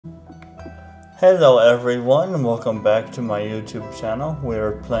Hello everyone, welcome back to my YouTube channel.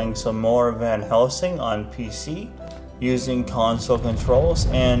 We're playing some more Van Helsing on PC using console controls,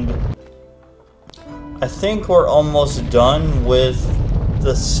 and I think we're almost done with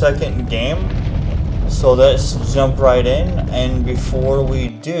the second game. So let's jump right in, and before we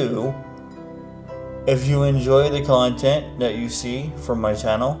do, if you enjoy the content that you see from my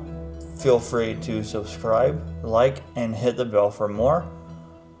channel, feel free to subscribe, like, and hit the bell for more.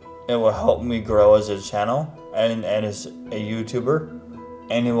 It will help me grow as a channel and as a YouTuber,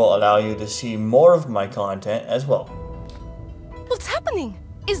 and it will allow you to see more of my content as well. What's happening?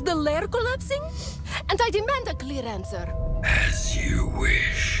 Is the lair collapsing? And I demand a clear answer. As you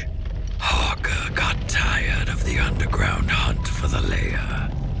wish. Harker got tired of the underground hunt for the lair.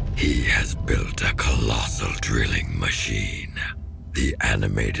 He has built a colossal drilling machine. The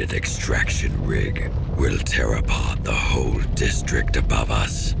animated extraction rig will tear apart the whole district above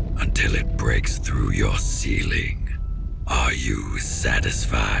us until it breaks through your ceiling. Are you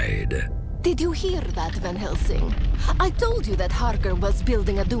satisfied? Did you hear that, Van Helsing? I told you that Harker was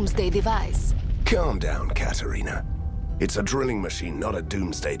building a doomsday device. Calm down, Katerina. It's a drilling machine, not a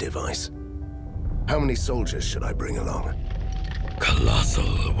doomsday device. How many soldiers should I bring along?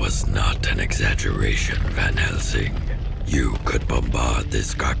 Colossal was not an exaggeration, Van Helsing. You could bombard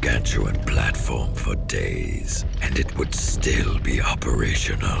this gargantuan platform for days, and it would still be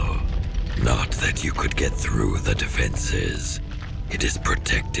operational. Not that you could get through the defenses. It is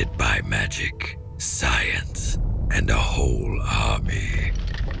protected by magic, science, and a whole army.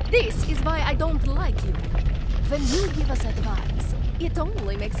 This is why I don't like you. When you give us advice, it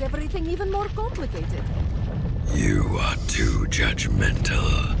only makes everything even more complicated. You are too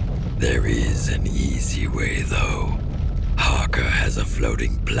judgmental. There is an easy way, though. Harker has a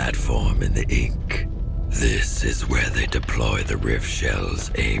floating platform in the ink. This is where they deploy the rift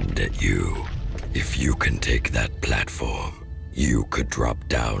shells aimed at you. If you can take that platform, you could drop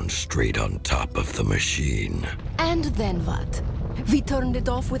down straight on top of the machine. And then what? We turned it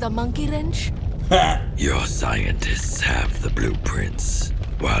off with a monkey wrench? Your scientists have the blueprints.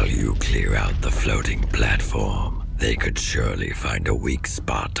 While you clear out the floating platform, they could surely find a weak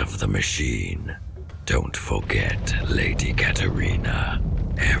spot of the machine. Don't forget, Lady Katerina,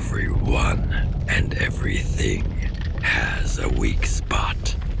 everyone and everything has a weak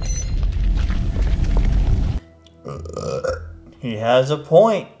spot. He has a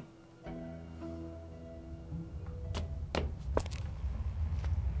point.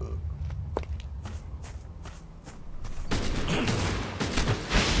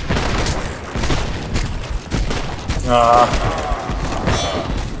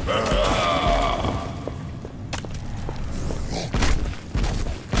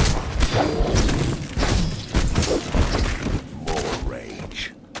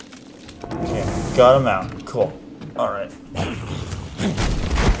 Got him out. Cool. Alright.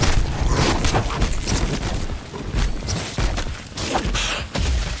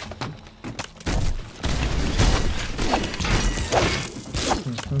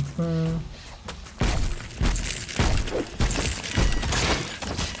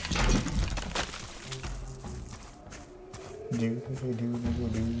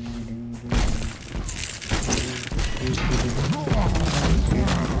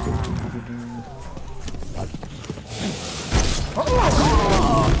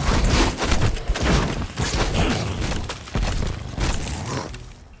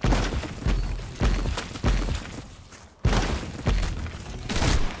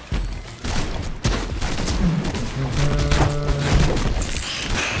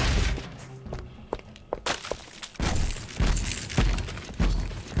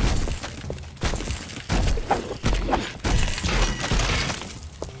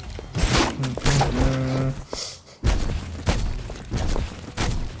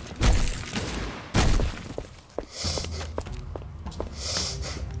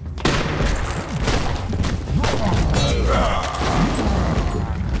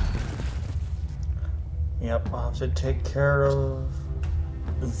 Yep, I'll have to take care of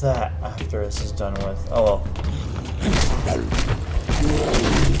that after this is done with. Oh well.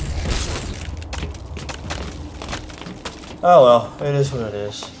 Oh well, it is what it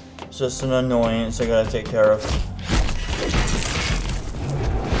is. It's just an annoyance I gotta take care of.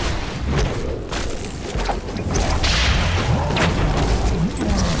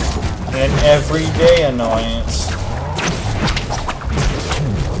 An everyday annoyance.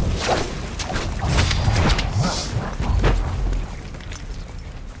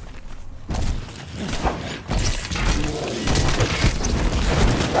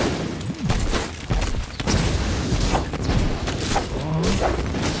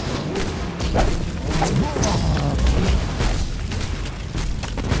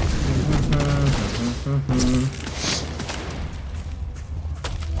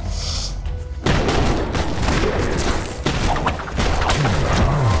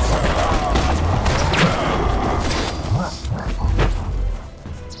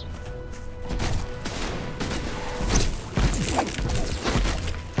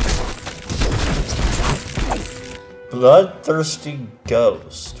 Bloodthirsty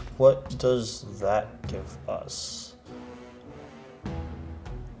Ghost. What does that give us?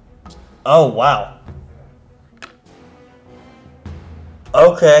 Oh, wow.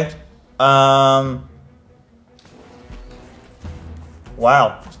 Okay. Wow.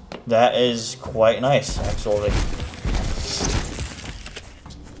 That is quite nice, actually.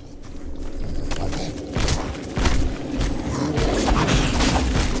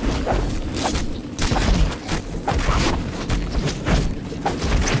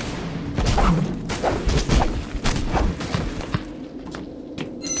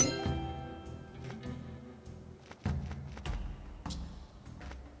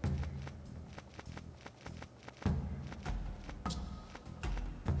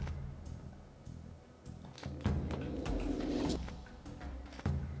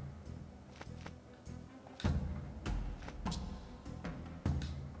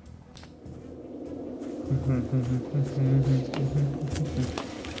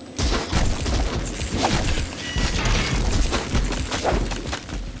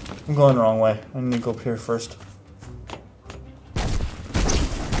 I'm going the wrong way. I need to go up here first.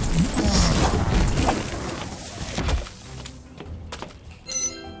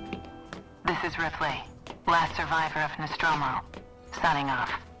 This is Ripley, last survivor of Nostromo. Signing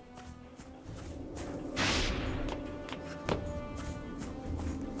off.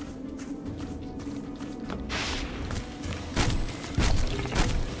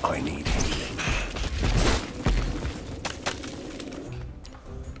 I need healing.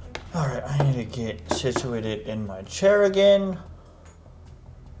 Alright, I need to get situated in my chair again.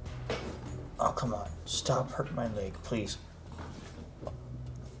 Oh, come on. Stop hurting my leg, please.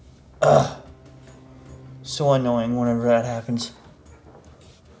 Ugh. So annoying whenever that happens.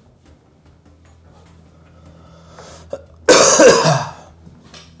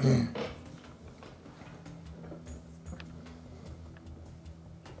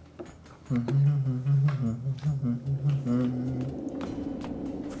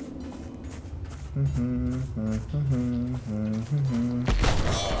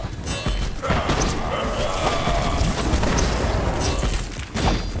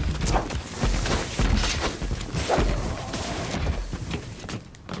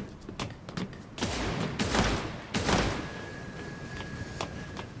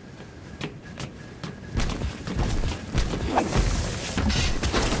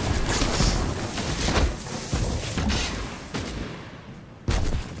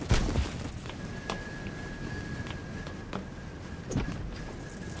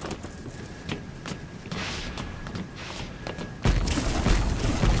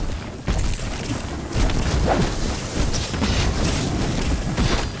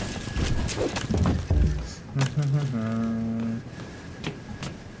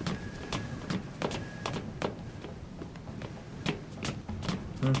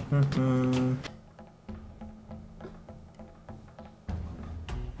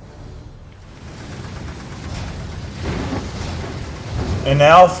 And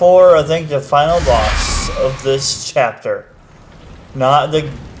now for, I think, the final boss of this chapter. Not the...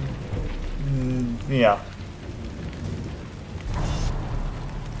 yeah.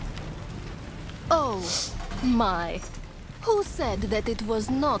 Oh, my. Who said that it was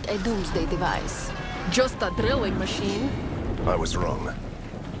not a doomsday device? Just a drilling machine? I was wrong.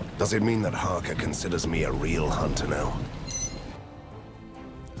 Does it mean that Harker considers me a real hunter now?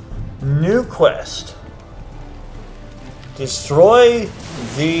 New quest. Destroy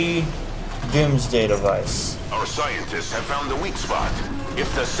the doomsday device. Our scientists have found the weak spot.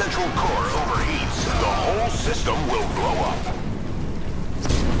 If the central core overheats, the whole system will blow up.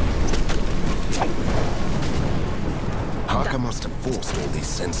 Harker must have forced all these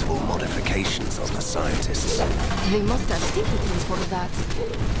sensible modifications on the scientists. They must have sympathy for that.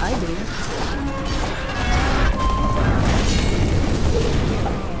 I do.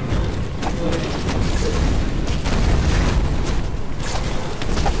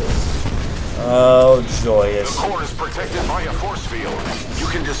 Oh, joyous. The core is protected by a force field. You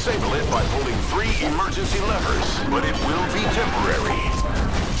can disable it by pulling 3 emergency levers, but it will be temporary.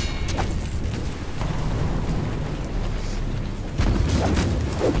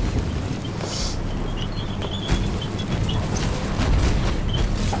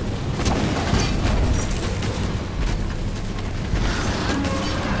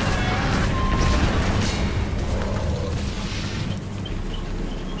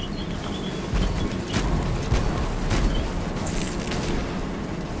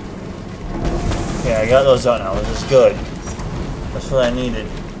 I got those out now, which is good. That's what I needed.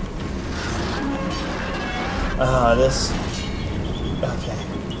 This... okay,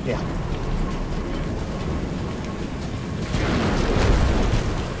 yeah.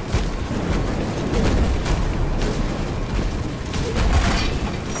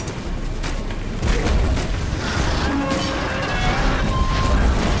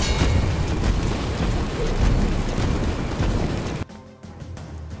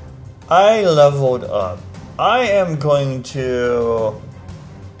 I leveled up. I am going to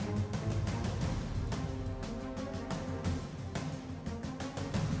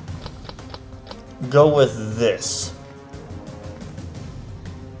go with this.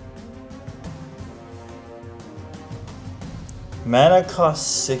 Mana costs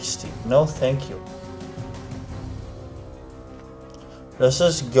 60. No, thank you. Let's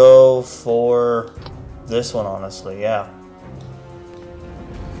just go for this one, honestly, yeah.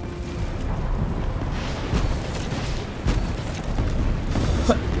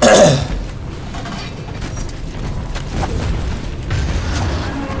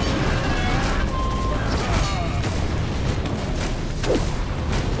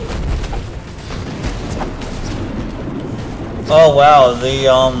 Oh wow, the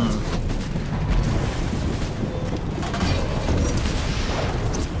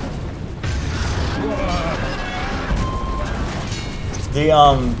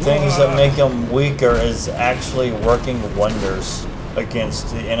things that make him weaker is actually working wonders against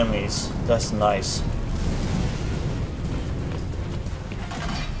the enemies. That's nice.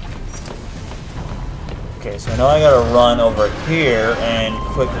 Okay, so now I gotta run over here and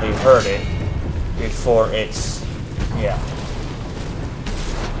quickly hurt it before it's, yeah.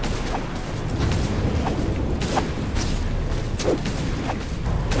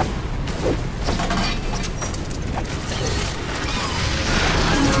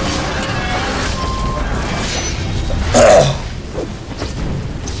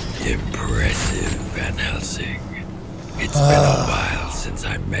 Impressive, Van Helsing. It's been a while since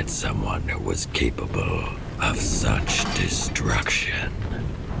I met someone who was capable of such destruction.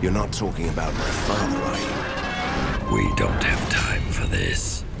 You're not talking about my father, are you? We don't have time for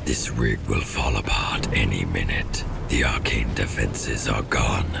this. This rig will fall apart any minute. The arcane defenses are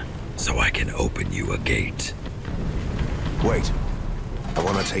gone, so I can open you a gate. Wait. I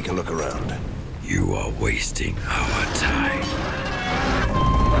want to take a look around. You are wasting our time.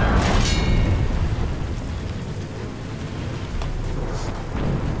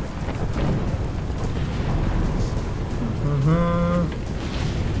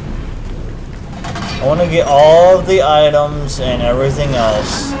 I want to get all of the items and everything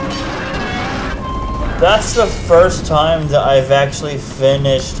else. That's the first time that I've actually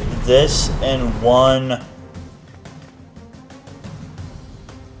finished this in one.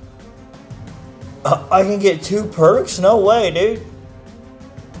 I can get 2 perks? No way, dude.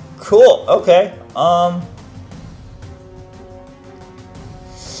 Cool, okay.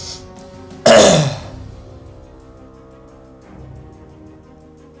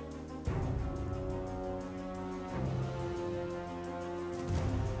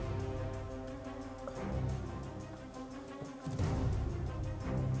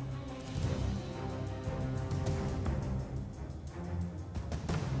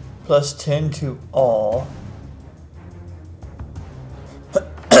 Plus 10 to all.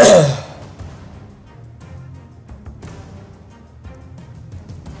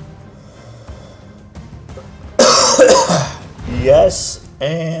 Yes,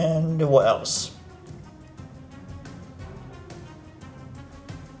 and what else?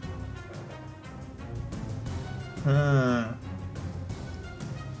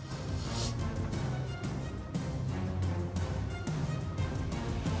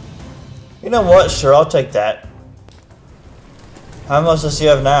 You know what? Sure, I'll take that. How much does he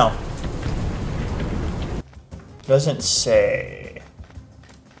have now? Doesn't say.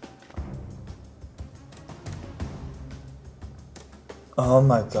 Oh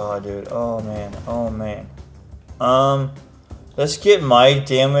my god, dude. Oh man. Oh man. Let's get my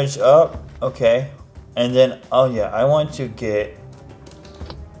damage up. Okay. And then, oh yeah, I want to get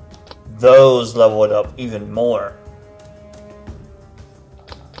those leveled up even more.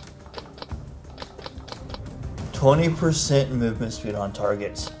 20% movement speed on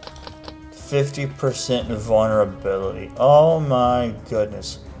targets. 50% vulnerability. Oh my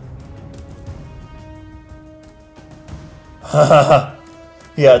goodness.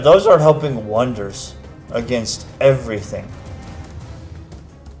 Yeah, those are helping wonders against everything.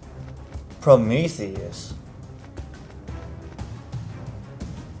 Prometheus.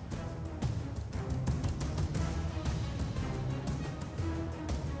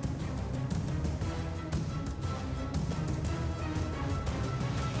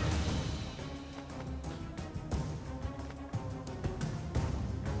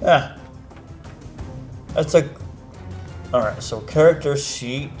 Yeah. That's a... Alright, so character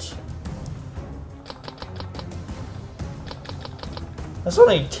sheet. That's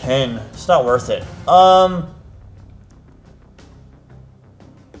only 10. It's not worth it.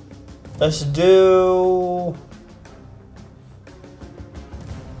 Let's do...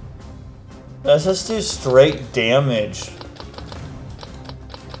 Let's just do straight damage.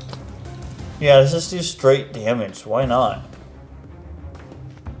 Yeah, let's just do straight damage. Why not?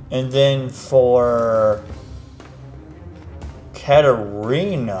 And then for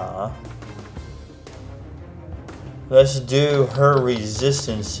Katarina, let's do her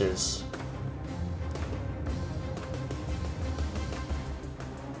resistances.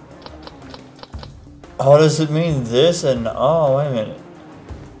 Oh, does it mean this and... Oh, wait a minute.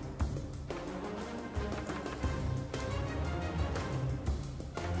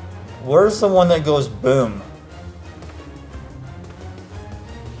 Where's the one that goes boom?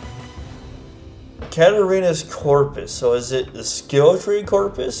 Katarina's corpus. So is it the skill tree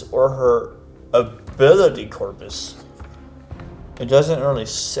corpus or her ability corpus? It doesn't really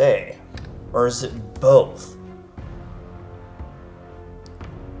say. Or is it both?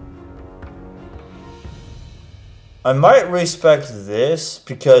 I might respect this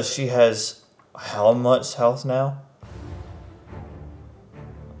because she has how much health now?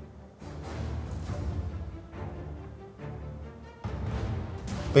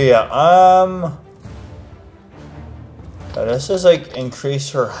 But yeah, this is like increase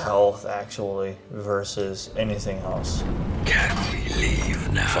her health actually versus anything else. Can we leave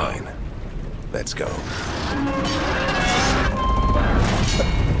now? Fine. Let's go.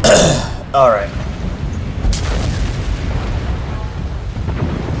 Alright.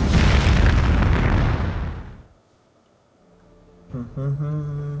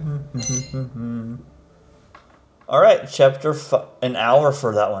 Alright, chapter an hour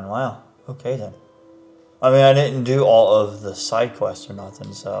for that one. Wow. Okay then. I mean, I didn't do all of the side quests or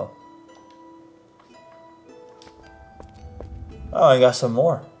nothing, so. Oh, I got some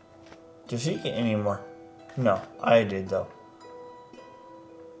more. Did she get any more? No, I did though.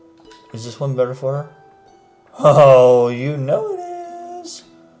 Is this one better for her? Oh, you know it is.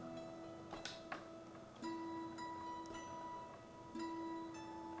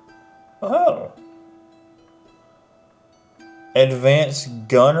 Oh. Advanced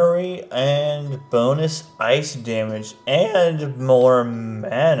gunnery and bonus ice damage and more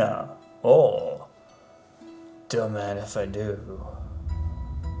mana. Oh. Don't mind if I do.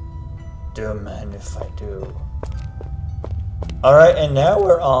 Don't mind if I do. Alright, and now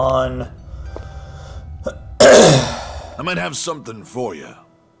we're on... I might have something for you.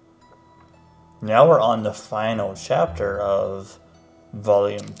 Now we're on the final chapter of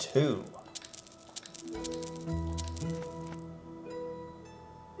Volume 2.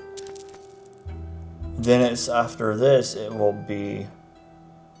 Then it's after this, it will be...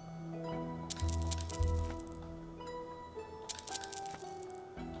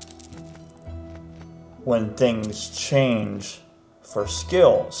 when things change for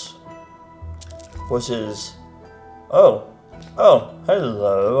skills. Which is... Oh,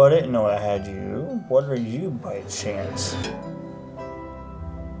 hello, I didn't know I had you. What are you by chance?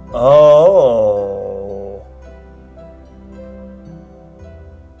 Oh.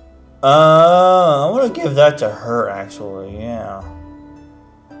 I'm gonna give that to her actually, yeah.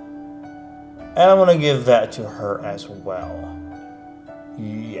 And I'm gonna give that to her as well.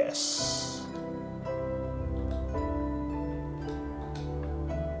 Yes.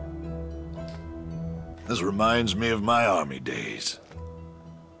 This reminds me of my army days.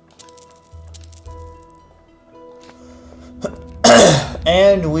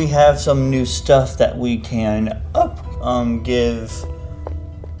 And we have some new stuff that we can give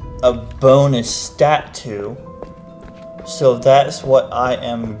a bonus stat to. So that's what I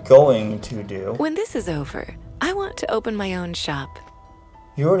am going to do. When this is over, I want to open my own shop.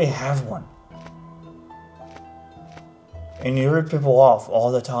 You already have one. And you rip people off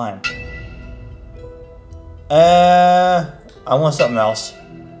all the time. I want something else.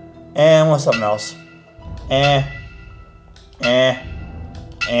 I want something else.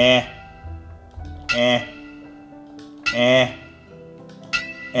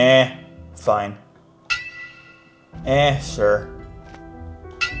 Fine. Sure.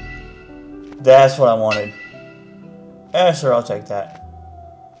 That's what I wanted. Sure, I'll take that.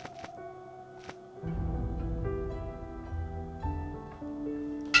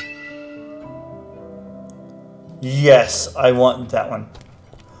 Yes, I want that one.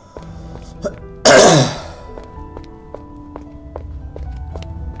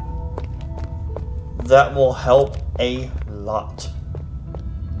 That will help a lot.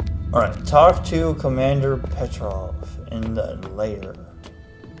 Alright, talk to Commander Petrov in the lair.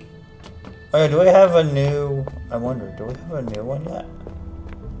 Okay, do we have a new... I wonder, do we have a new one yet?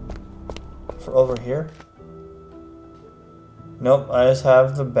 For over here? Nope, I just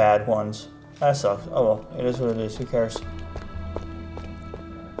have the bad ones. That sucks. Oh well, it is what it is. Who cares?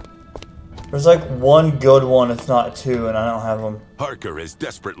 There's like one good one, if not two, and I don't have them. Harker is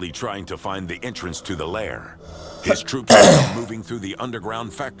desperately trying to find the entrance to the lair. His troops are now moving through the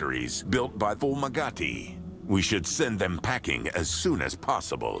underground factories built by Fulmagati. We should send them packing as soon as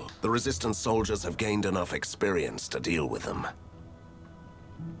possible. The Resistance soldiers have gained enough experience to deal with them.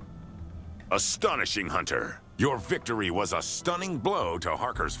 Astonishing, Hunter. Your victory was a stunning blow to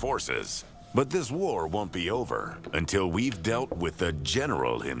Harker's forces. But this war won't be over until we've dealt with the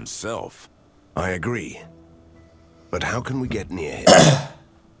General himself. I agree. But how can we get near him?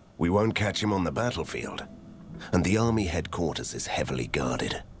 We won't catch him on the battlefield. And the army headquarters is heavily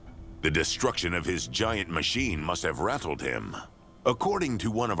guarded. The destruction of his giant machine must have rattled him. According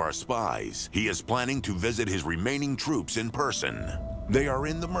to one of our spies, he is planning to visit his remaining troops in person. They are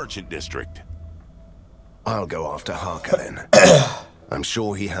in the Merchant District. I'll go after Harker then. I'm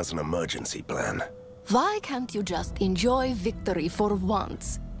sure he has an emergency plan. Why can't you just enjoy victory for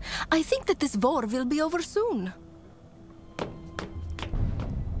once? I think that this war will be over soon.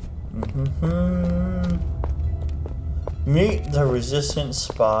 Meet the Resistance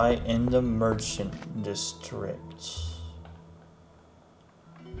spy in the Merchant District.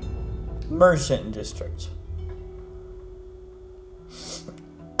 Merchant District.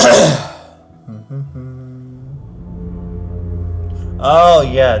 Oh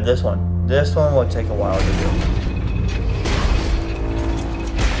yeah, this one. This one will take a while to do.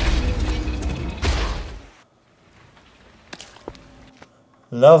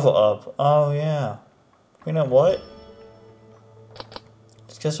 Level up. Oh yeah. You know what?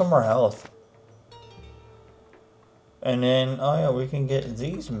 Let's get some more health. And then, oh yeah, we can get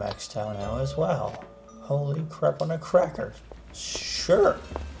these maxed out now as well. Holy crap on a cracker. Sure.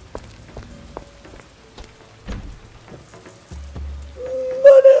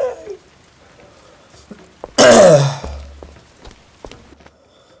 Money!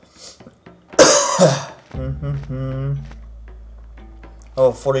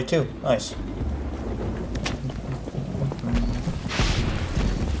 Oh, 42. Nice.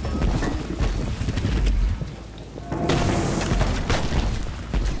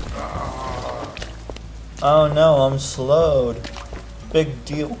 Oh no, I'm slowed. Big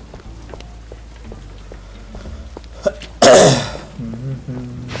deal.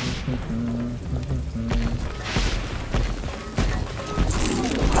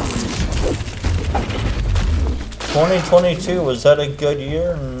 (2022) was that a good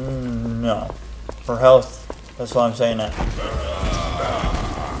year? No. For health, that's why I'm saying that.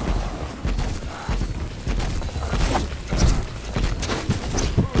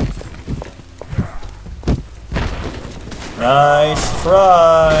 Nice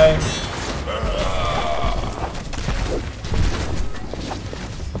try.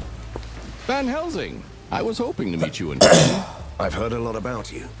 Van Helsing, I was hoping to meet you in person. I've heard a lot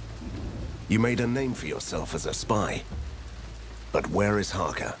about you. You made a name for yourself as a spy. But where is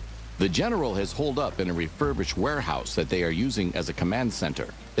Harker? The General has holed up in a refurbished warehouse that they are using as a command center.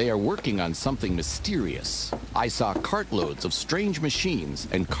 They are working on something mysterious. I saw cartloads of strange machines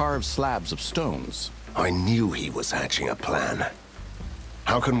and carved slabs of stones. I knew he was hatching a plan.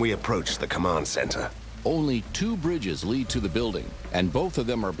 How can we approach the command center? Only 2 bridges lead to the building, and both of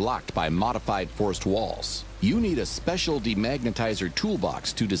them are blocked by modified forced walls. You need a special demagnetizer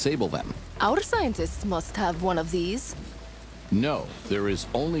toolbox to disable them. Our scientists must have one of these. No, there is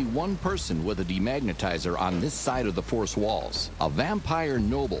only one person with a demagnetizer on this side of the force walls. A vampire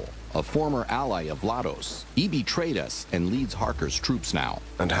noble, a former ally of Lados. He betrayed us and leads Harker's troops now.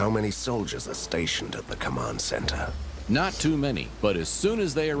 And how many soldiers are stationed at the command center? Not too many, but as soon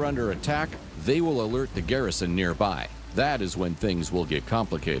as they are under attack, they will alert the garrison nearby. That is when things will get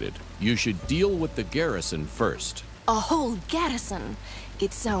complicated. You should deal with the garrison first. A whole garrison?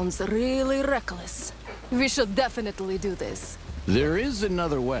 It sounds really reckless. We should definitely do this. There is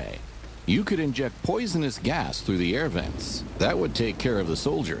another way. You could inject poisonous gas through the air vents. That would take care of the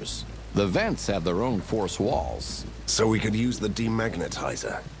soldiers. The vents have their own force walls. So we could use the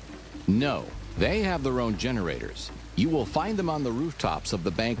demagnetizer? No, they have their own generators. You will find them on the rooftops of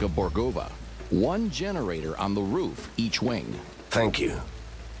the Bank of Borgova. 1 generator on the roof, each wing. Thank you.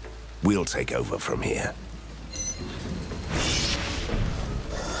 We'll take over from here.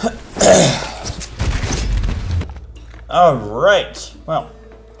 Alright, well,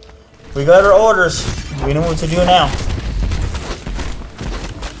 we got our orders. We know what to do now.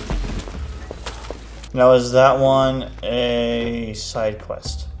 Now, is that one a side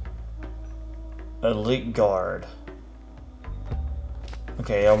quest? Elite Guard.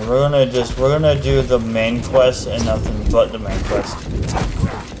 Okay, we're gonna do the main quest and nothing but the main quest.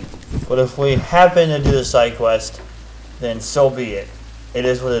 But if we happen to do the side quest, then so be it. It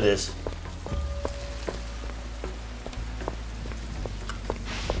is what it is.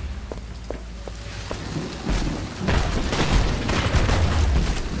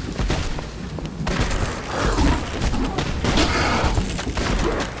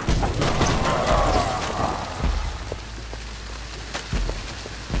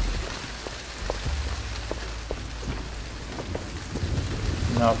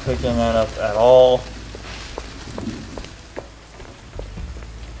 Not picking that up at all.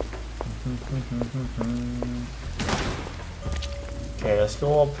 Okay, let's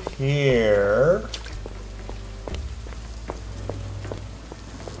go up here.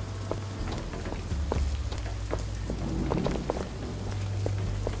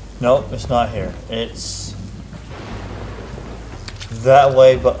 Nope, it's not here. It's that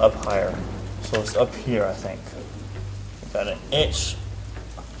way, but up higher. So it's up here, I think. Got an itch.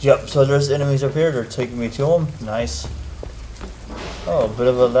 Yep, so there's enemies up here. They're taking me to them. Nice. Oh, a bit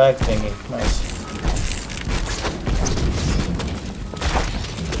of a lag thingy. Nice.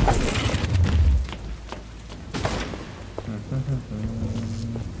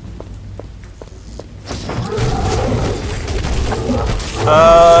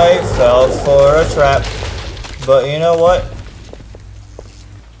 I fell for a trap, but you know what?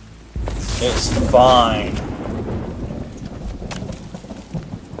 It's fine.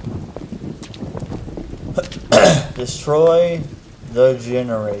 Destroy the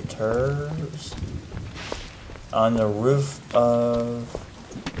generators on the roof of...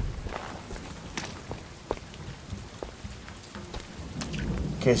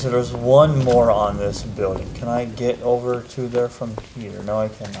 Okay, so there's one more on this building. Can I get over to there from here? No, I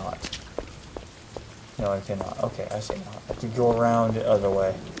cannot. No, I cannot. Okay, I see now. I have to go around the other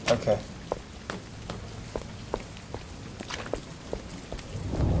way. Okay.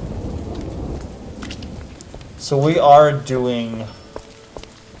 So we are doing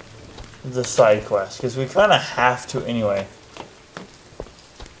the side quest, because we kind of have to anyway.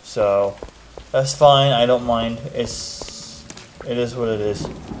 So, that's fine. I don't mind. It is what it is.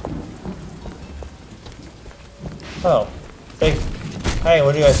 Oh. Hey,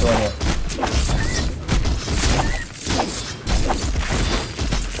 what are you guys doing here?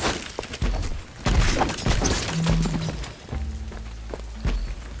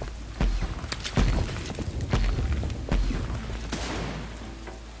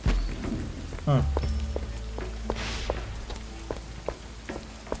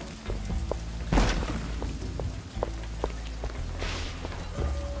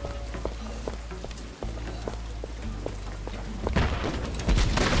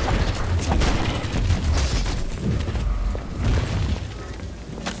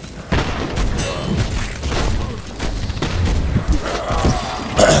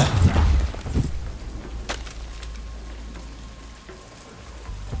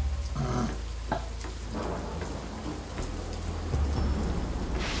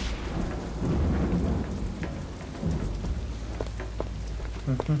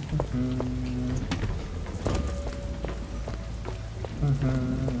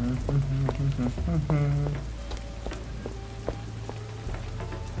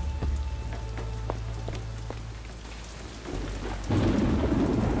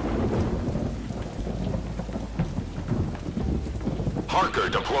 Harker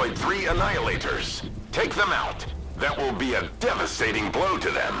deployed 3 annihilators. Take them out. That will be a devastating blow to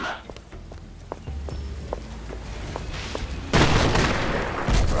them.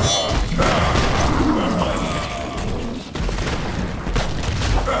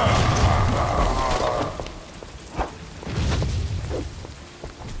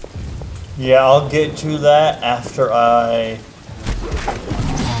 Yeah, I'll get to that after I...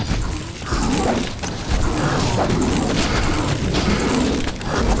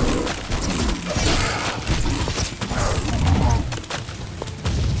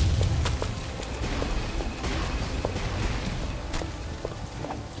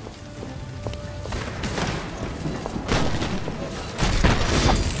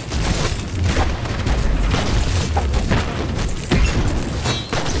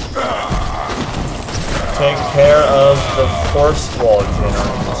 take care of the force wall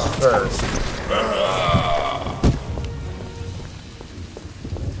generators first.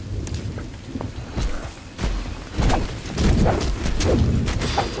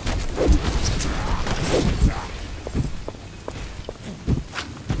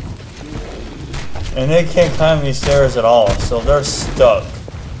 And they can't climb these stairs at all, so they're stuck.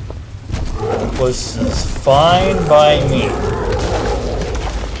 Which is fine by me.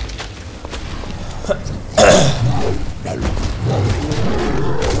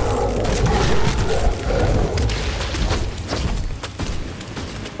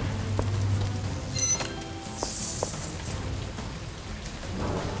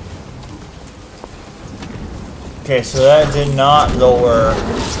 Okay, so that did not lower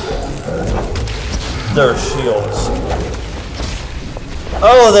their shields.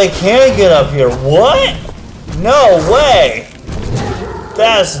 Oh, they can get up here. What? No way!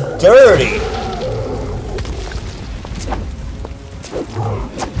 That's dirty.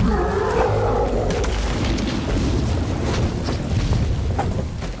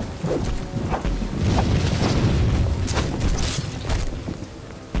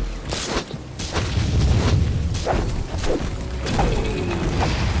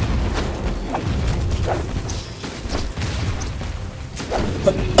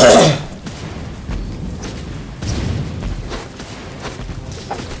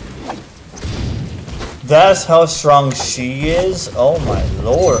 That's how strong she is? Oh my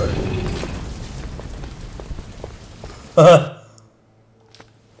lord.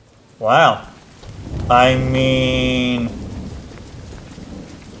 Wow. I mean...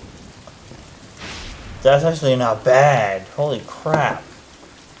 that's actually not bad. Holy crap.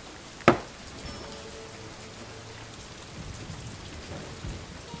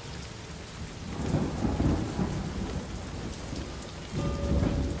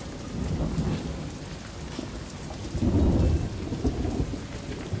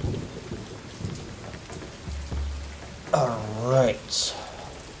 Alright.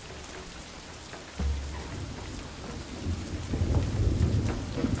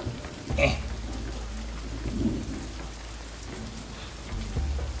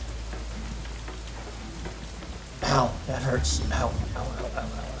 Ow, that hurts. Ow, ow, ow, ow,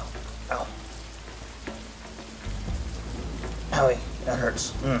 ow, ow. Ow. Owie, that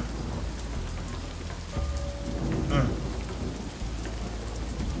hurts.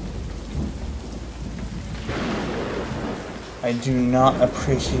 I do not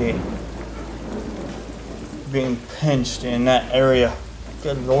appreciate being pinched in that area.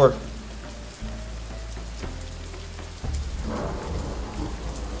 Good lord.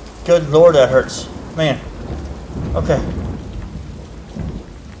 Good lord, that hurts. Man. Okay.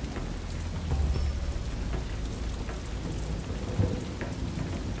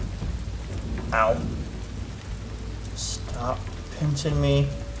 Ow. Stop pinching me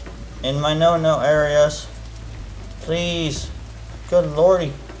in my no-no areas. Please. Good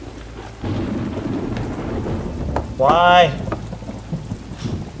lordy. Why?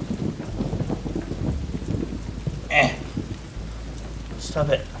 Stop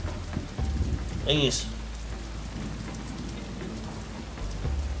it. Please.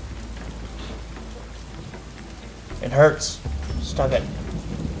 It hurts. Stop it.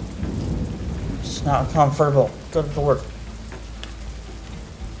 It's not comfortable. Good lord.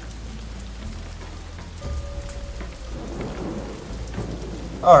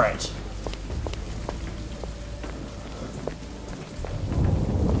 Alright.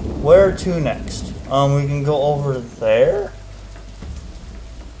 Where to next? We can go over there.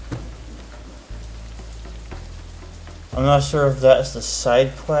 I'm not sure if that's the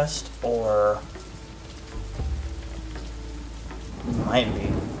side quest or might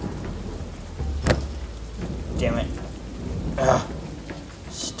be. Damn it. Ugh.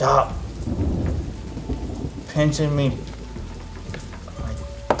 Stop pinching me.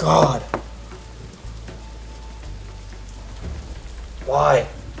 God. Why?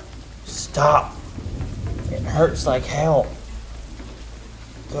 Stop. It hurts like hell.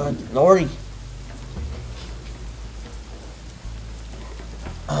 Good lordy.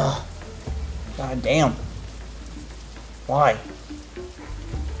 God damn. Why?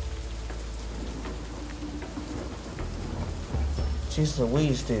 Jeez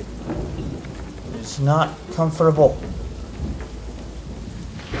Louise, dude. It's not comfortable.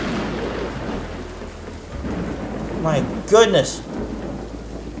 My goodness.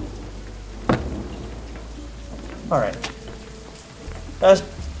 Alright. That's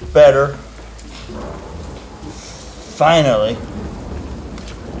better. Finally.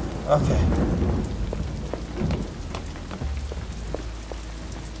 Okay.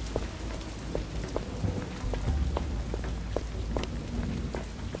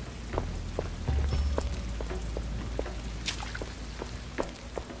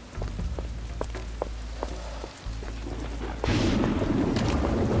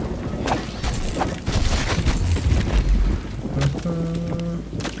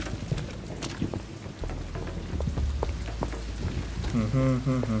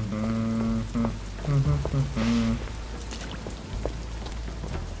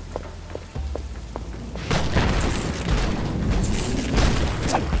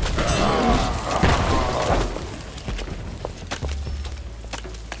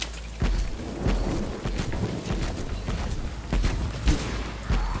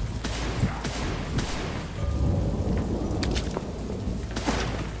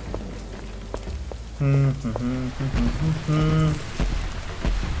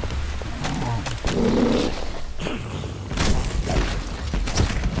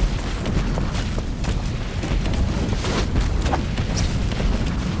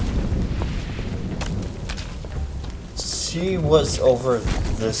 She was over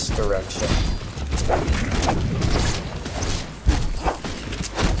this direction.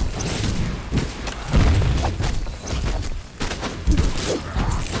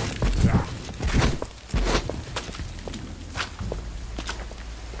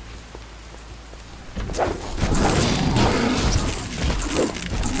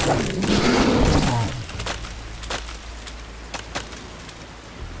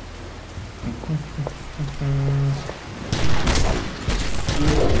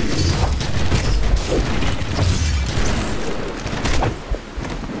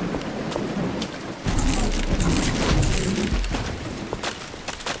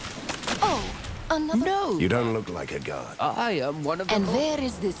 look like a guard. I am one of them. And where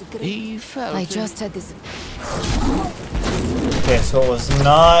is this grave? He felt I it. just had this. Okay, so it was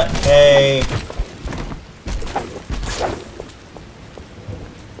not a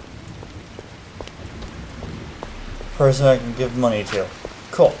person I can give money to.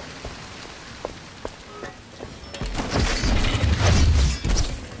 Cool.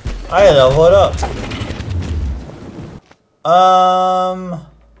 I leveled up.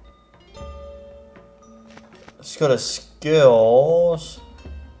 Let's go to skills.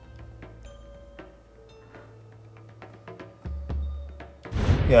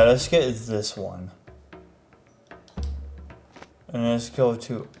 Yeah, let's get this one. And let's go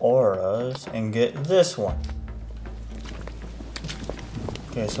to auras and get this one.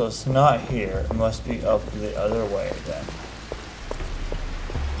 Okay, so it's not here. It must be up the other way then.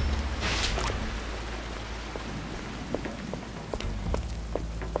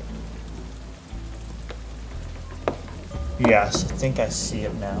 Yes, I think I see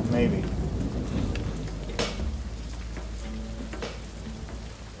it now. Maybe.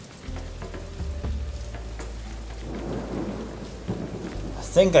 I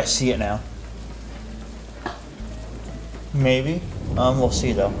think I see it now. Maybe. We'll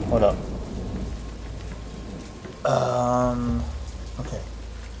see though. Hold up. Okay.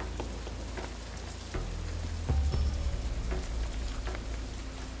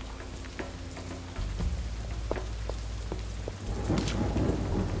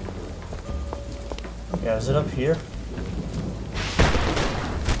 Yeah, is it up here?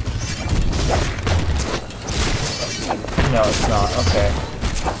 No, it's not. Okay.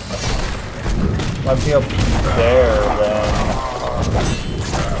 Might be up there then.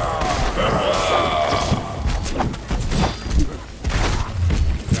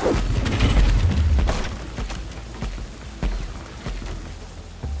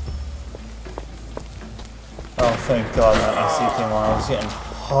 Oh, thank God that AC came on. I was getting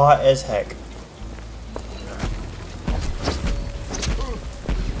hot as heck.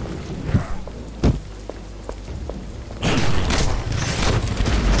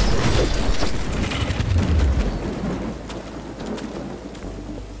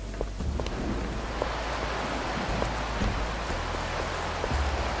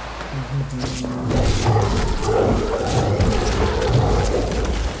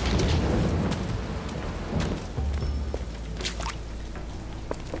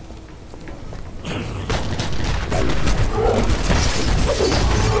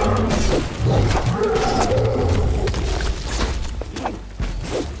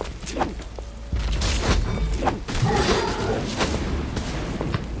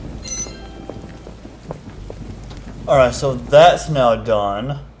 Alright, so that's now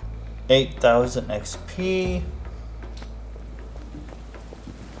done. 8,000 XP.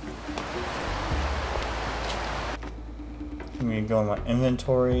 Let me go in my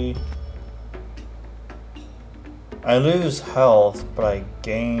inventory. I lose health, but I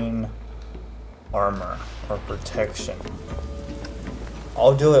gain armor or protection.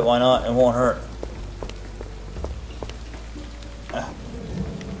 I'll do it, why not? It won't hurt.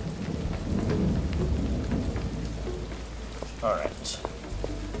 Alright.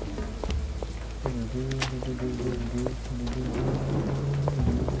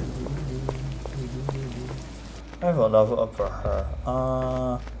 I have a level up for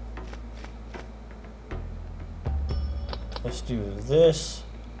her. Let's do this.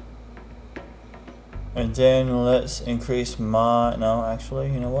 And then let's increase my... No,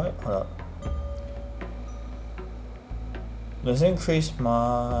 actually, you know what? Hold up. Let's increase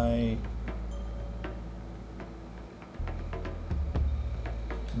my...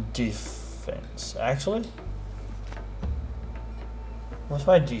 defense. Actually? What's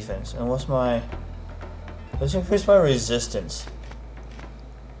my defense? And what's my... Let's increase my resistance.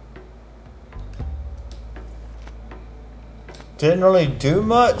 Didn't really do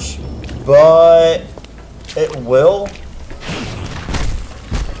much, but it will.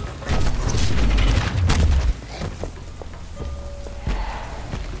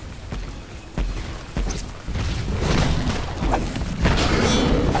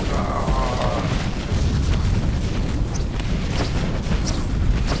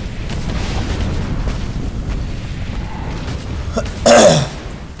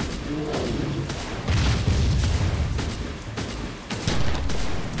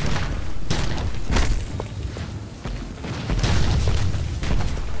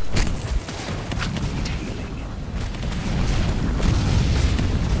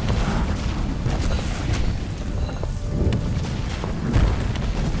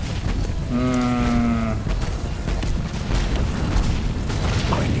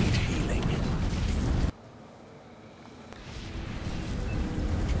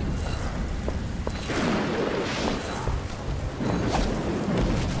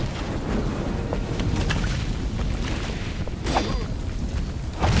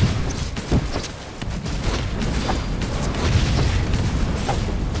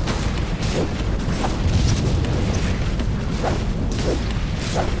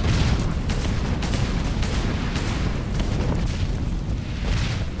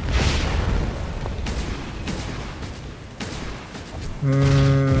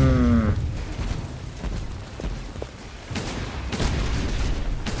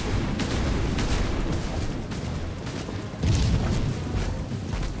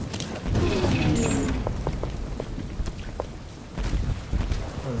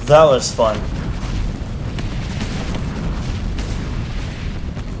 That was fun.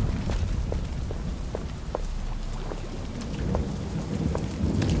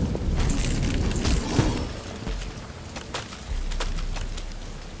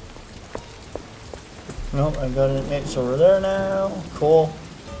 Nope, I got an itch over there now. Cool.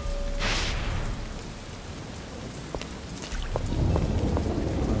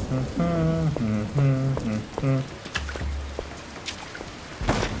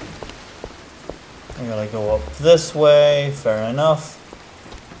 I gotta go up this way, fair enough.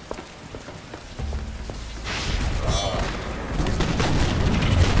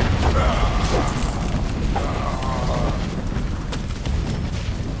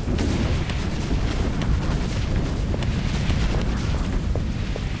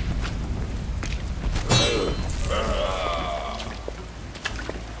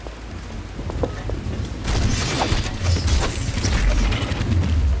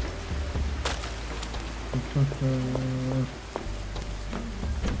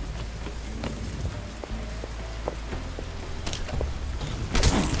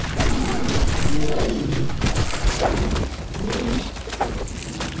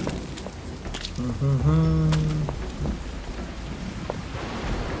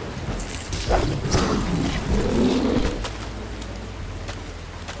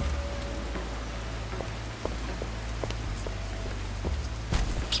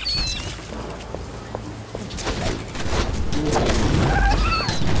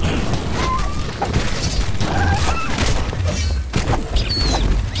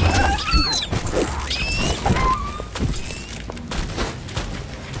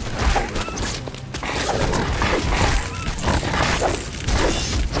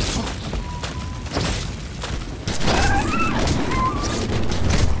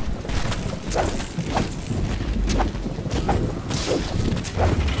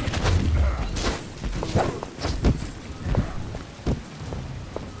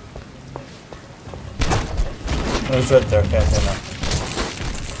 It was right there, can't say no.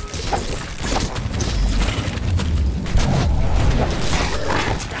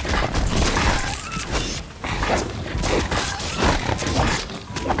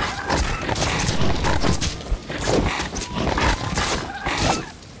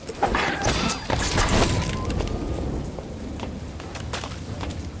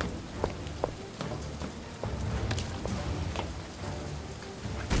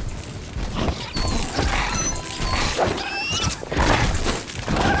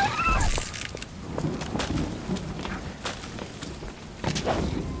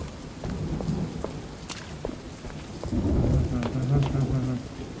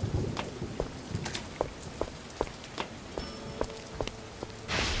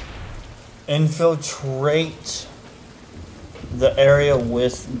 Infiltrate the area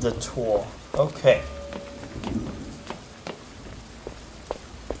with the tool. Okay.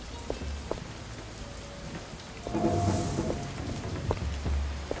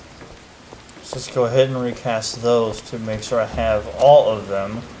 Let's just go ahead and recast those to make sure I have all of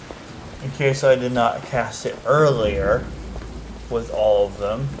them, in case I did not cast it earlier with all of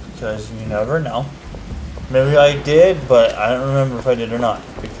them, because you never know. Maybe I did, but I don't remember if I did or not,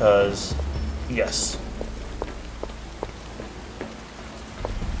 because yes.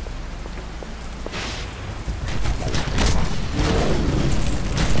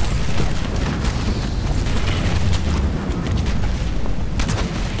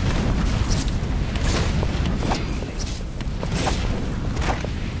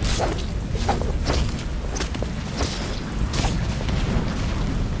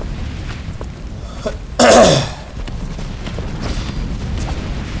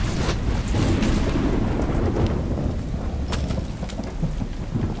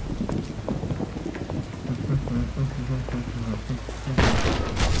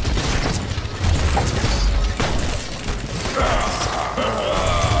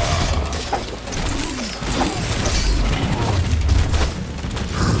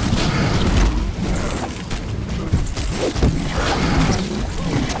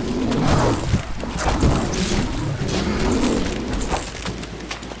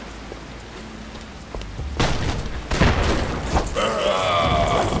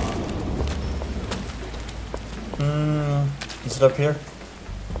 Is it up here?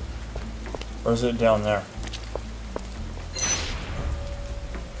 Or is it down there?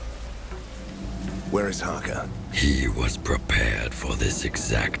 Where is Harker? He was prepared for this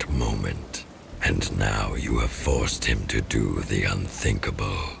exact moment, and now you have forced him to do the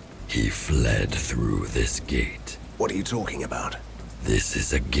unthinkable. He fled through this gate. What are you talking about? This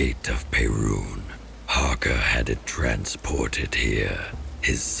is a gate of Perun. Harker had it transported here.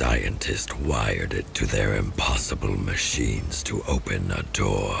 His scientist wired it to their impossible machines to open a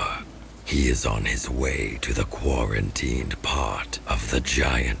door. He is on his way to the quarantined part of the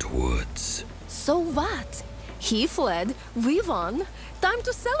giant woods. So what? He fled, we won. Time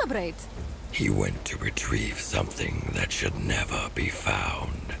to celebrate. He went to retrieve something that should never be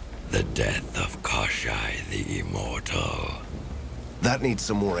found. The death of Koshai the Immortal. That needs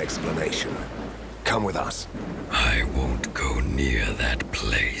some more explanation. Come with us. I won't go near that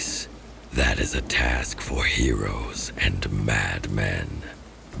place. That is a task for heroes and madmen.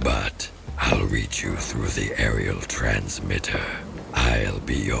 But I'll reach you through the aerial transmitter. I'll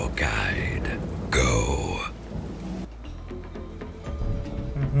be your guide. Go.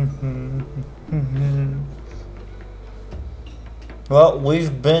 Well,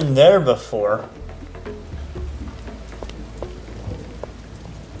 we've been there before.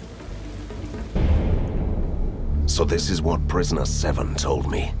 So this is what Prisoner 7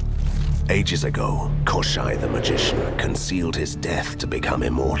 told me. Ages ago, Koshai the Magician concealed his death to become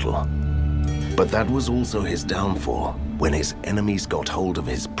immortal. But that was also his downfall, when his enemies got hold of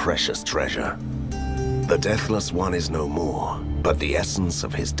his precious treasure. The Deathless One is no more, but the essence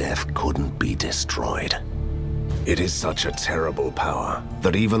of his death couldn't be destroyed. It is such a terrible power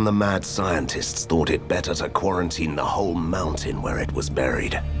that even the mad scientists thought it better to quarantine the whole mountain where it was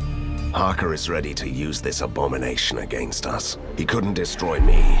buried. Harker is ready to use this abomination against us. He couldn't destroy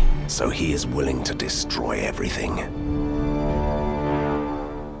me, so he is willing to destroy everything.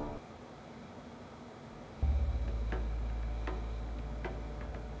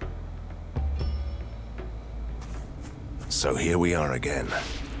 So here we are again,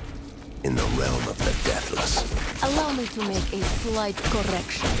 in the realm of the Deathless. Allow me to make a slight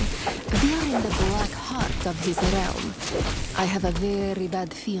correction. We are in the black heart of his realm. I have a very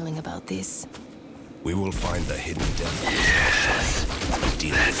bad feeling about this. We will find the hidden Deathless. Yes,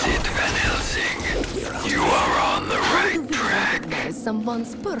 that's it, Van Helsing. You are on the right track. Recognize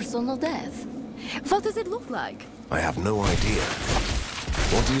someone's personal death. What does it look like? I have no idea.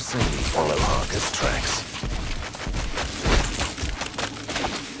 What do you say we follow Harker's tracks?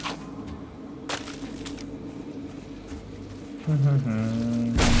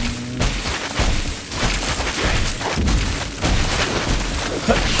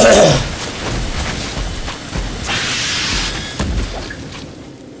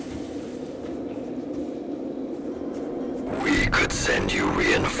 We could send you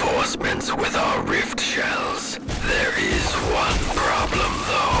reinforcements with our rift shells. There is one problem,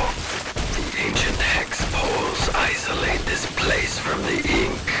 though. The ancient hex poles isolate this place from the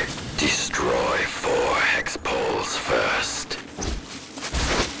ink. Destroy 4 hex poles first.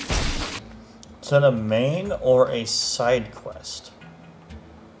 Is that a main or a side quest?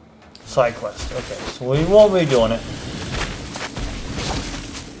 Side quest, okay. So we won't be doing it.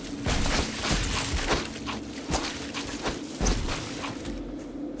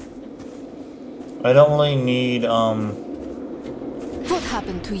 I don't really need, What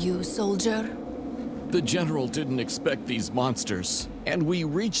happened to you, soldier? The general didn't expect these monsters, and we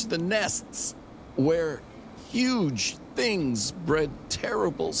reached the nests, where huge things bred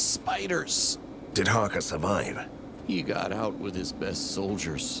terrible spiders. Did Harker survive? He got out with his best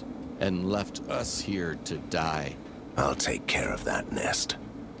soldiers, and left us here to die. I'll take care of that nest.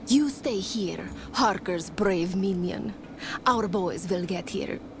 You stay here, Harker's brave minion. Our boys will get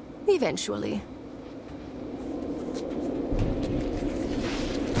here. Eventually.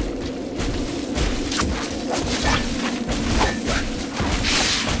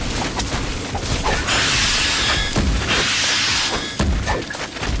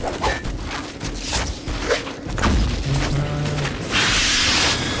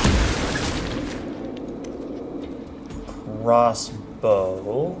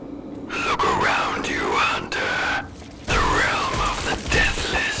 crossbow. Look around you, Hunter. The realm of the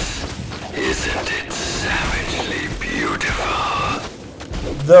Deathless. Isn't it savagely beautiful?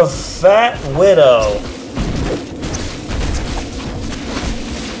 The Fat Widow.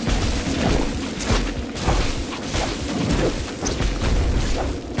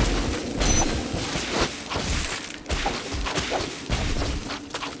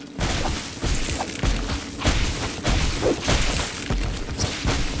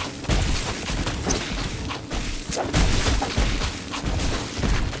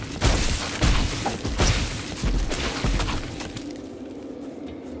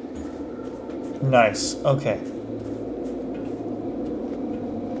 Nice. Okay.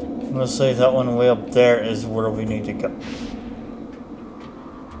 Let's say that one way up there is where we need to go.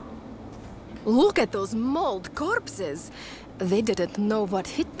 Look at those mauled corpses. They didn't know what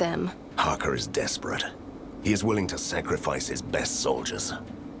hit them. Harker is desperate. He is willing to sacrifice his best soldiers.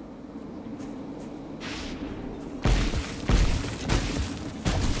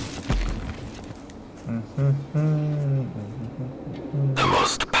 The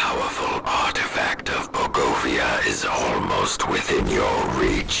most powerful artifact of Bogovia is almost within your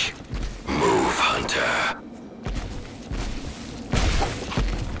reach. Move, Hunter.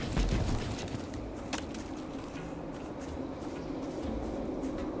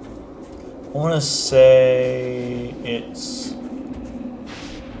 I want to say it's...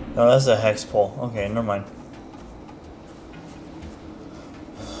 No, that's a hex pole. Okay, never mind.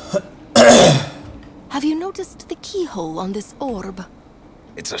 Have you noticed the keyhole on this orb?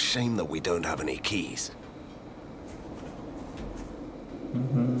 It's a shame that we don't have any keys.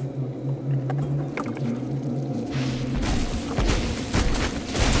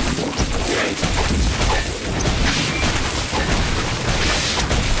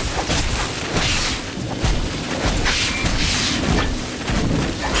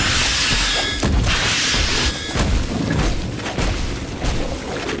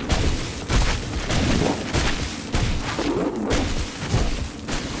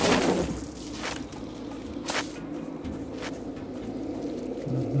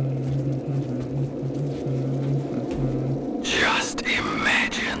 Just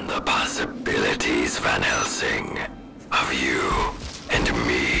imagine the possibilities, Van Helsing, of you and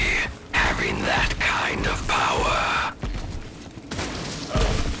me having that kind of power.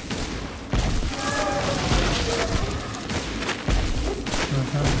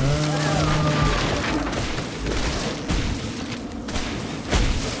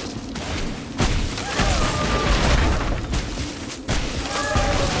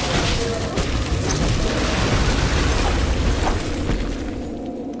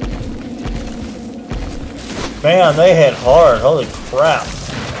 Man, they hit hard. Holy crap.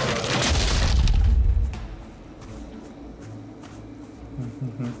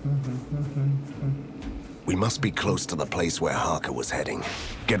 We must be close to the place where Harker was heading.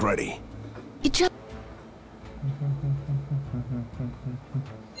 Get ready. It just...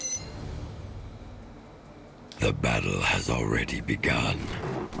 The battle has already begun.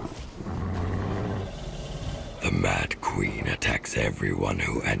 The Mad Queen attacks everyone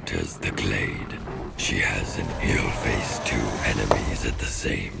who enters the glade. She has an ill-faced two enemies at the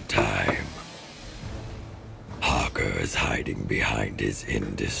same time. Harker is hiding behind his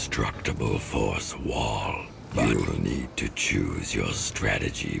indestructible force wall. You'll need to choose your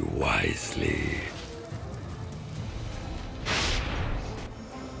strategy wisely.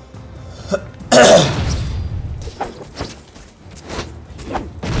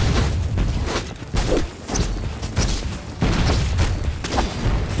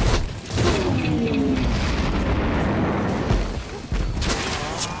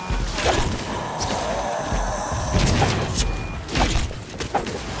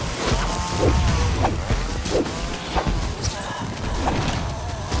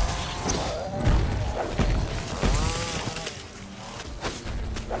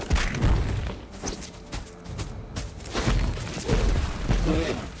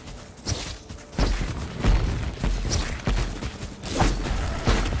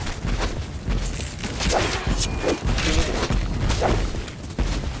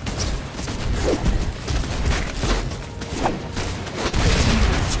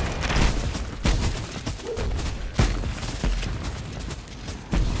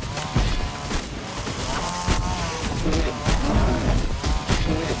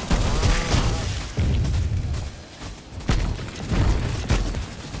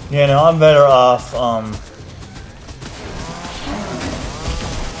 Yeah, no, I'm better off,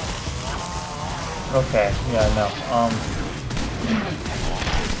 okay, yeah, no,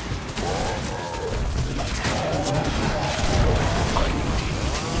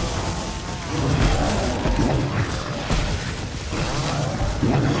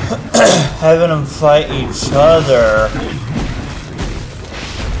 having them fight each other.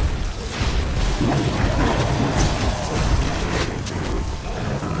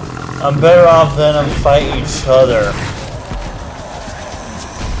 I'm better off than them fight each other.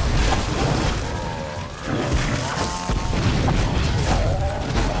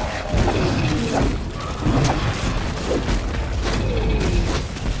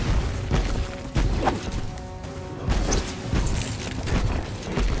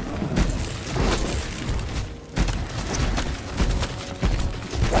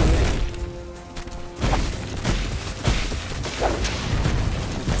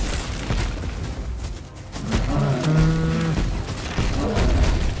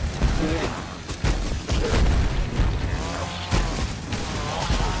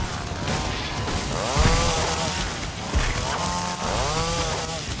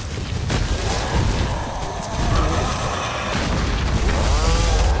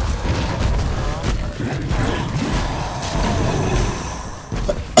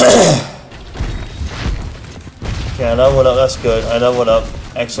 I leveled up. That's good. I leveled up.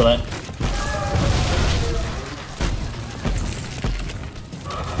 Excellent.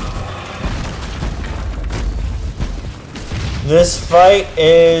 This fight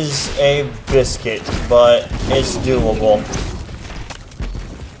is a biscuit, but it's doable.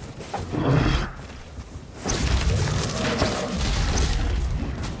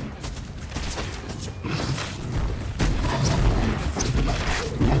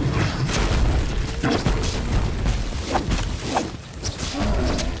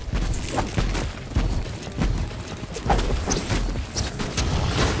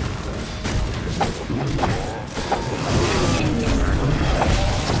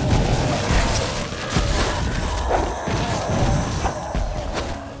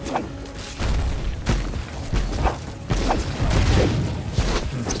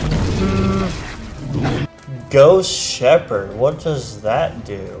 Ghost Shepherd, what does that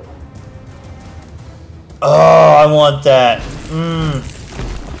do? Oh, I want that.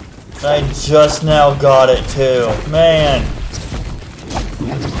 I just now got it too. Man.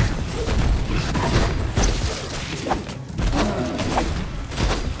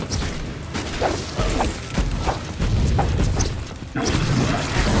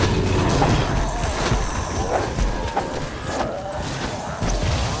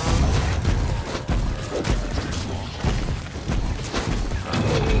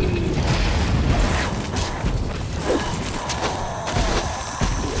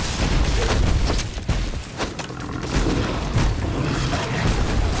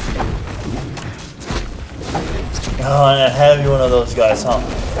 Oh, and I have you one of those guys, huh?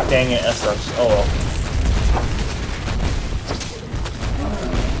 Dang it, that sucks. Oh well.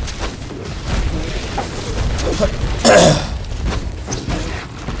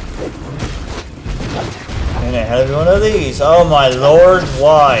 And I have you one of these. Oh my lord,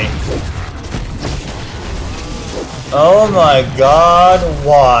 why? Oh my god,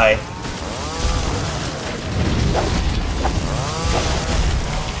 why?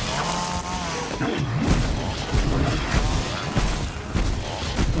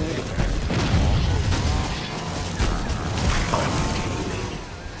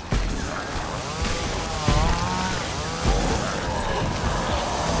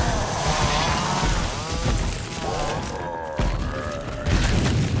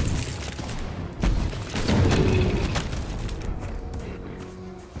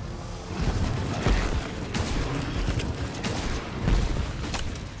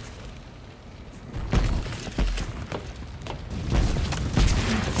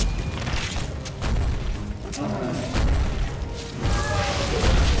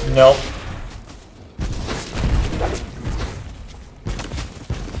 Nope.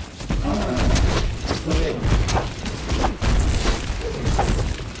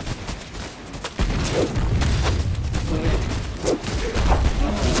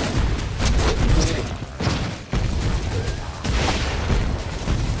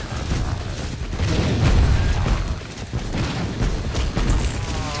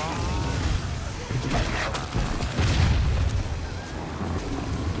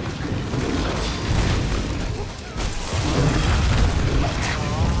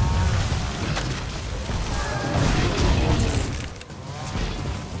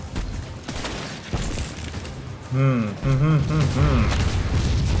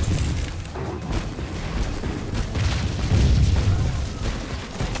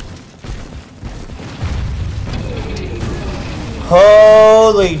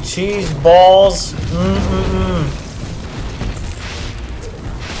 Holy cheese balls.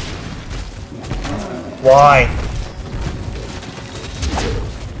 Why?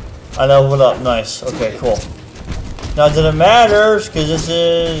 I leveled up. Nice. Okay, cool. Now, that it matters because this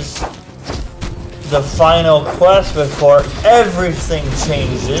is the final quest before everything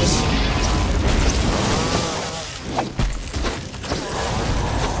changes.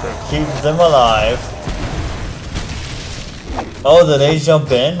 So keep them alive. Oh, did they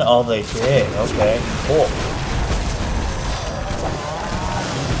jump in? Oh, they did. Okay, cool.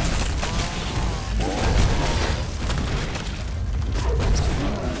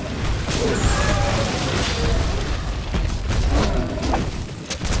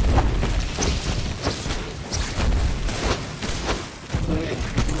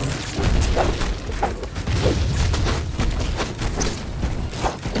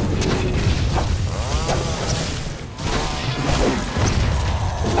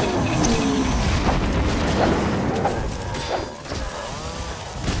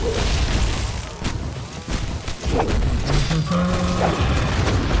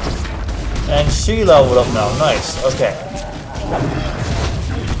 And she leveled up now. Nice. Okay.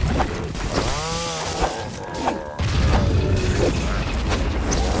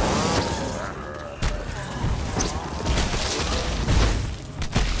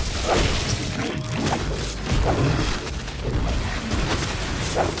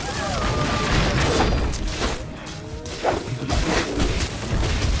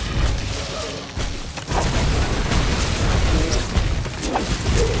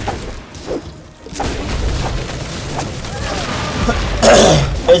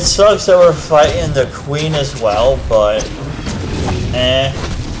 It sucks that we're fighting the queen as well, but eh.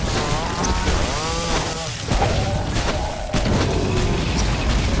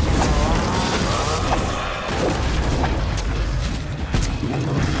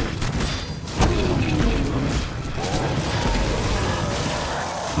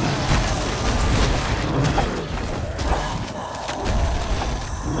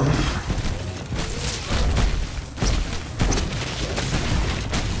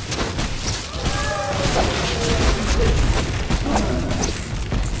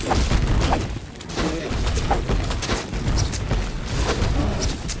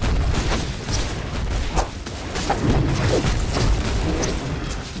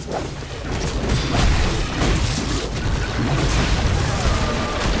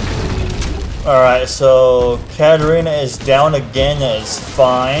 Alright, so Katarina is down again, is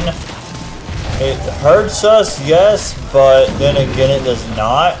fine. It hurts us, yes, but then again it does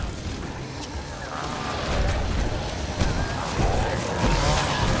not.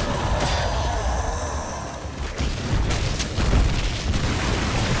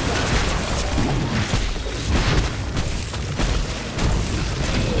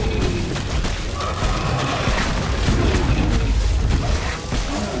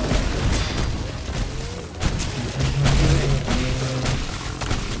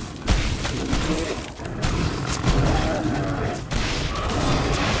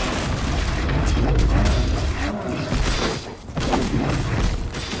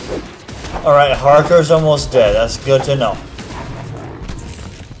 Alright, Harker's almost dead. That's good to know.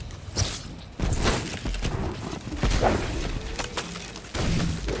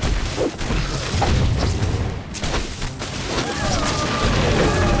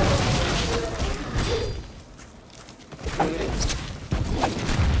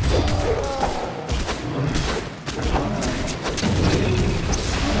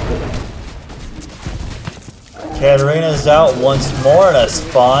 Katarina's out once more, that's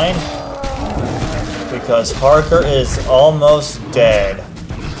fine. Because Harker is almost dead.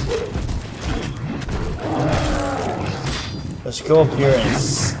 Let's go up here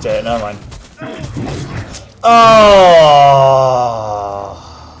instead. Never mind. Oh!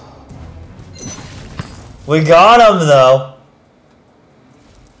 We got him though.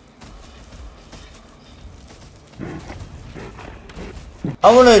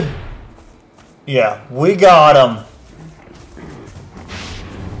 I'm gonna... Yeah, we got him.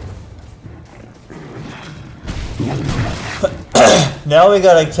 Now we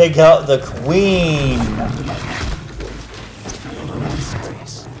gotta take out the queen.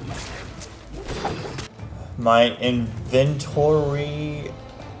 My inventory.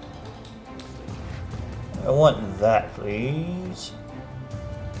 I want that, please.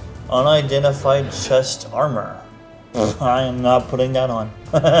 Unidentified chest armor. I am not putting that on.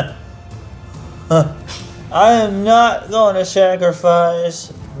 I am not going to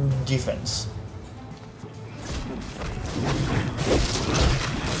sacrifice defense.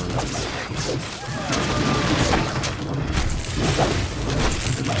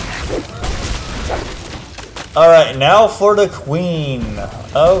 Alright, now for the queen.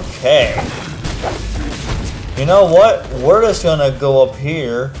 Okay. You know what? We're just gonna go up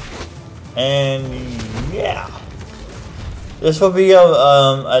here. And yeah. This will be a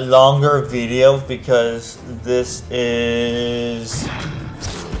longer video because this is...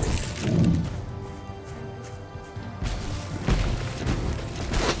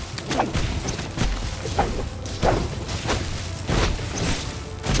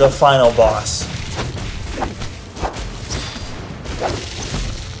 the final boss.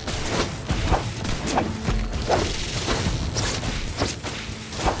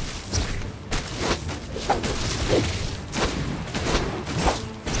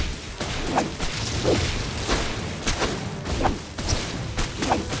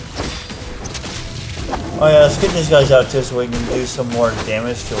 Oh yeah, let's get these guys out too so we can do some more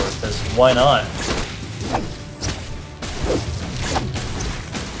damage to it, because why not?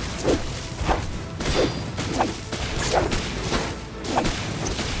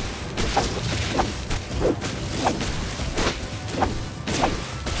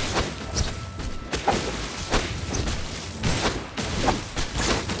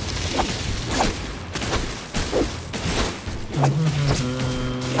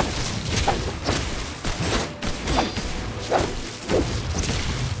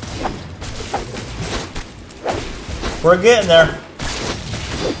 We're getting there.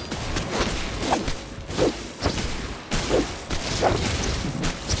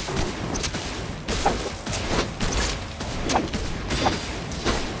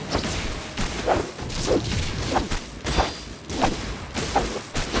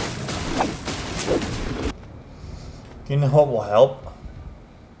 know what will help?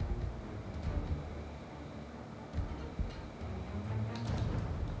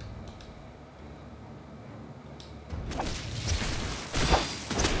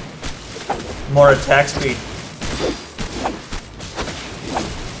 More attack speed.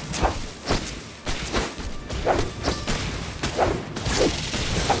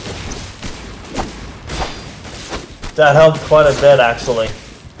 That helped quite a bit, actually.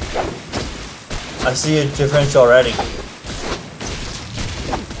 I see a difference already.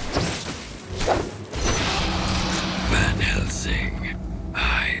 Van Helsing,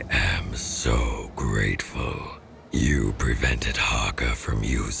 I am so grateful. You prevented Harker from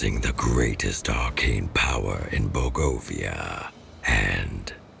using the greatest arcane power in Bogovia.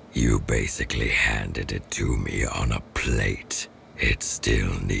 And you basically handed it to me on a plate. It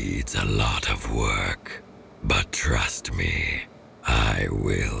still needs a lot of work. But trust me, I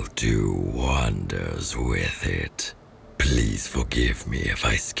will do wonders with it. Please forgive me if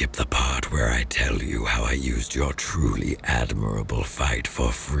I skip the part where I tell you how I used your truly admirable fight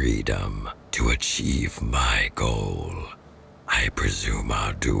for freedom to achieve my goal. I presume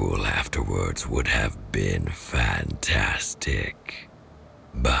our duel afterwards would have been fantastic.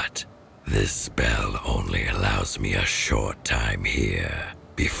 But this spell only allows me a short time here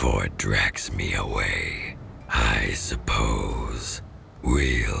before it drags me away. I suppose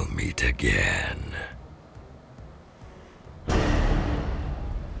we'll meet again.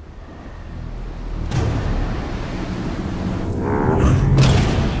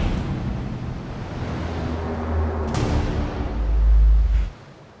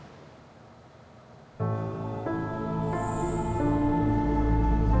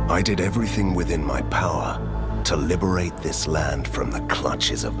 I did everything within my power to liberate this land from the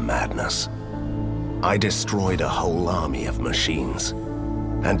clutches of madness. I destroyed a whole army of machines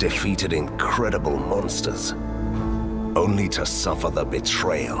and defeated incredible monsters, only to suffer the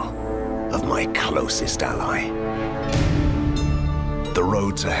betrayal of my closest ally. The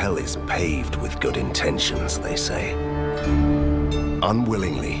road to hell is paved with good intentions, they say.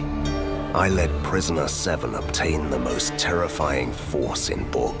 Unwillingly, I let Prisoner 7 obtain the most terrifying force in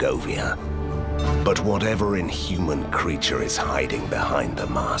Borgovia. But whatever inhuman creature is hiding behind the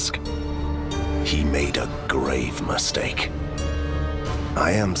mask, he made a grave mistake.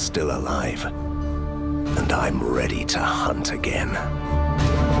 I am still alive, and I'm ready to hunt again.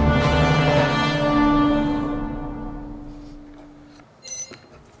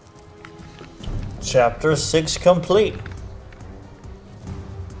 Chapter 6 complete.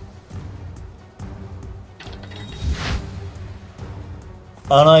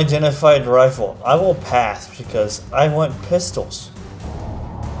 Unidentified rifle. I will pass because I want pistols.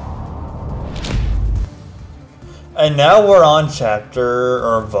 And now we're on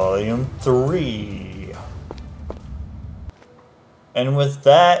volume 3. And with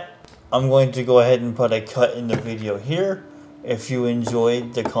that, I'm going to go ahead and put a cut in the video here. If you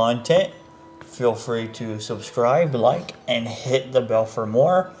enjoyed the content, feel free to subscribe, like, and hit the bell for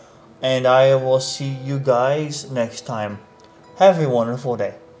more. And I will see you guys next time. Have a wonderful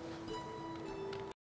day.